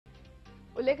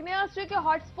ઉલ્લેખનીય છે કે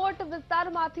હોટસ્પોટ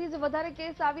વિસ્તારમાંથી જ વધારે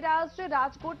કેસ આવી રહ્યા છે।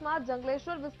 રાજકોટમાં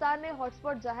જંગલેશ્વર વિસ્તારને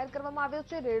હોટસ્પોટ જાહેર કરવામાં આવ્યો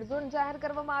છે, રેડ ઝોન જાહેર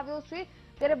કરવામાં આવ્યો છે,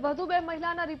 ત્યારે વધુ 2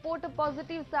 મહિલાના રિપોર્ટ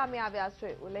પોઝિટિવ સામે આવ્યા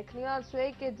છે। ઉલ્લેખનીય છે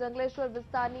કે જંગલેશ્વર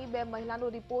વિસ્તારની 2 મહિલાનો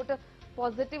રિપોર્ટ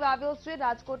પોઝિટિવ આવ્યો છે।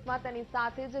 રાજકોટમાં તેની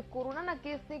સાથે જ કોરોનાના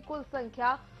કેસની કુલ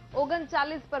સંખ્યા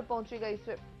 39 પર પહોંચી ગઈ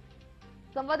છે।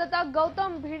 સંવાદદાતા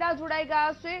ગૌતમ ભીડા જોડાઈ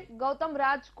ગયા છે। ગૌતમ,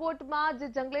 રાજકોટમાં જે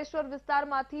જંગલેશ્વર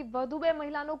વિસ્તારમાંથી વધુ 2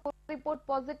 મહિલાનો રિપોર્ટ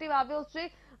પોઝિટિવ આવ્યો છે।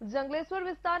 જંગલેશ્વર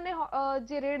વિસ્તારને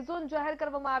જે રેડ ઝોન જાહેર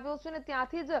કરવામાં આવ્યો છે ને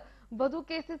ત્યાંથી જ વધુ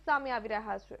કેસીસ સામે આવી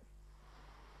રહ્યા છે।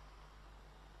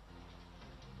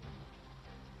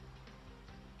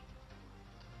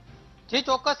 જી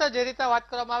ચોક્કસ જે રીતે વાત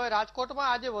કરવામાં આવે રાજકોટમાં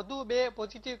આજે વધુ 2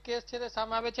 પોઝિટિવ કેસ છે તે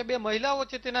સામે આવે છે। 2 મહિલાઓ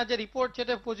છે તેના જે રિપોર્ટ છે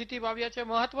તે પોઝિટિવ આવ્યા છે।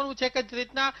 મહત્વનું છે કે જે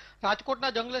રીતના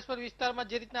રાજકોટના જંગલેશ્વર વિસ્તારમાં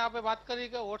જે રીતના આપણે વાત કરી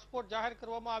કે હોટસ્પોટ જાહેર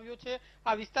કરવામાં આવ્યો છે,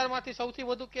 આ વિસ્તારમાંથી સૌથી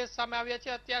વધુ કેસ સામે આવ્યા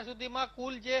છે। અત્યાર સુધીમાં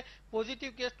કુલ જે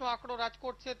પોઝિટિવ કેસનો આંકડો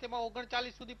રાજકોટ છે તેમાં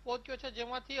 39 સુધી પહોંચ્યો છે,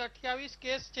 જેમાંથી 28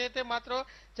 કેસ છે તે માત્ર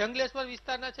જંગલેશ્વર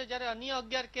વિસ્તારના છે, જ્યારે અન્ય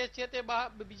 11 કેસ છે તે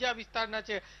બીજા વિસ્તારના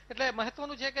છે। એટલે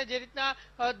મહત્વનું છે કે જે રીતના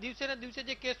દિવસે ને દિવસે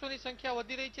જે કેસોની સંખ્યા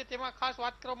વધી રહી છે તેમાં ખાસ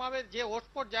વાત કરવામાં આવે જે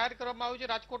હોટસ્પોટ જાહેર કરવામાં આવ્યું છે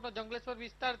રાજકોટનો જંગલેશ્વર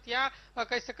વિસ્તાર, ત્યાં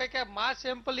કહી શકાય કે માસ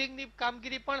સેમ્પલિંગની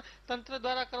કામગીરી પણ તંત્ર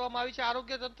દ્વારા કરવામાં આવી છે।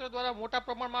 આરોગ્ય તંત્ર દ્વારા મોટા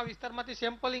પ્રમાણમાં વિસ્તારમાંથી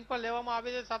સેમ્પલિંગ પણ લેવામાં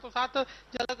આવે છે। સાથોસાથ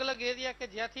જે અલગ અલગ એરિયા કે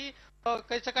જ્યાંથી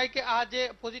કહી શકાય કે આ જે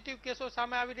પોઝિટિવ કેસો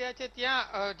સામે આવી રહ્યા છે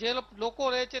ત્યાં જે લોકો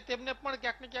રહે છે તેમને પણ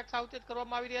ક્યાંક ને ક્યાંક સાવચેત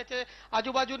કરવામાં આવી રહ્યા છે।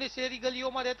 આજુબાજુની શેરી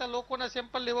ગલીઓમાં રહેતા લોકોના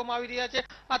સેમ્પલ લેવામાં આવી રહ્યા છે।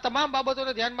 આ તમામ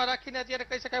બાબતોને ધ્યાનમાં રાખીને અત્યારે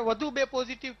કહી શકાય વધુ 2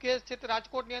 પોઝિટિવ કેસ છે તે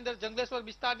રાજકોટની અંદર જંગલેશ્વર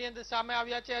વિસ્તારની અંદર સામે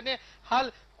આવ્યા છે અને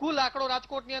હાલ કુલ આંકડો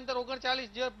રાજકોટની અંદર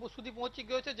 39 સુધી પહોંચી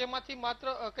ગયો છે, જેમાંથી માત્ર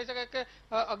કહી શકાય કે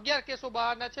 11 કેસો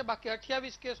બહારના છે, બાકી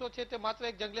 28 કેસો છે તે માત્ર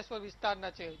એક જંગલેશ્વર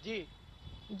વિસ્તારના છે।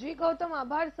 જી ગૌતમ,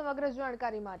 આભાર સમગ્ર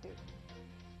જાણકારી માટે।